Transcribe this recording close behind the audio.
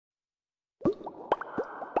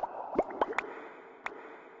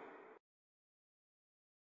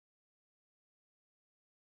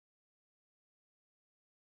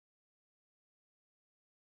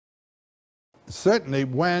certainly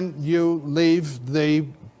when you leave the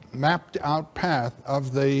mapped out path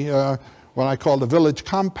of the, what I call the village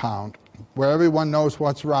compound, where everyone knows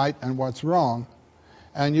what's right and what's wrong,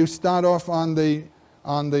 and you start off on the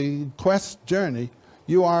quest journey,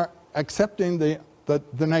 you are accepting the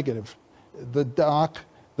negative, the dark,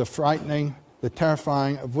 the frightening, the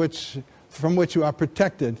terrifying, from which you are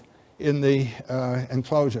protected in the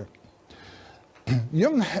enclosure.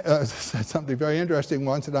 Jung said something very interesting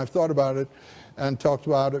once, and I've thought about it and talked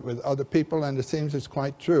about it with other people, and it seems it's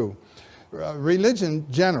quite true. Religion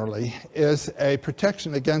generally is a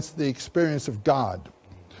protection against the experience of God,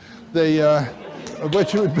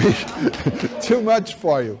 which would be too much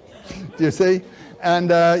for you, you see? And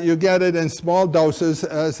you get it in small doses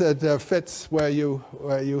as it fits where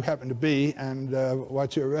you happen to be and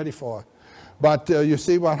what you're ready for. But you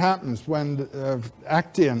see what happens when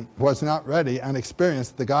Actaeon was not ready and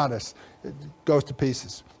experienced the goddess. It goes to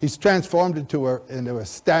pieces. He's transformed into a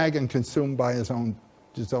stag and consumed by his own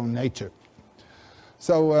nature.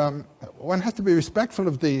 So one has to be respectful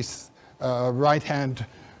of these right-hand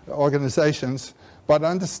organizations, but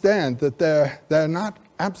understand that they're not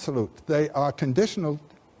absolute. They are conditional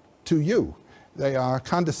to you. They are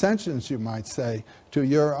condescensions, you might say, to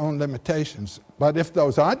your own limitations. But if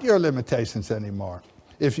those aren't your limitations anymore,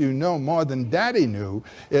 if you know more than Daddy knew,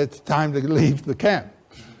 it's time to leave the camp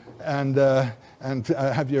and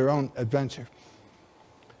have your own adventure.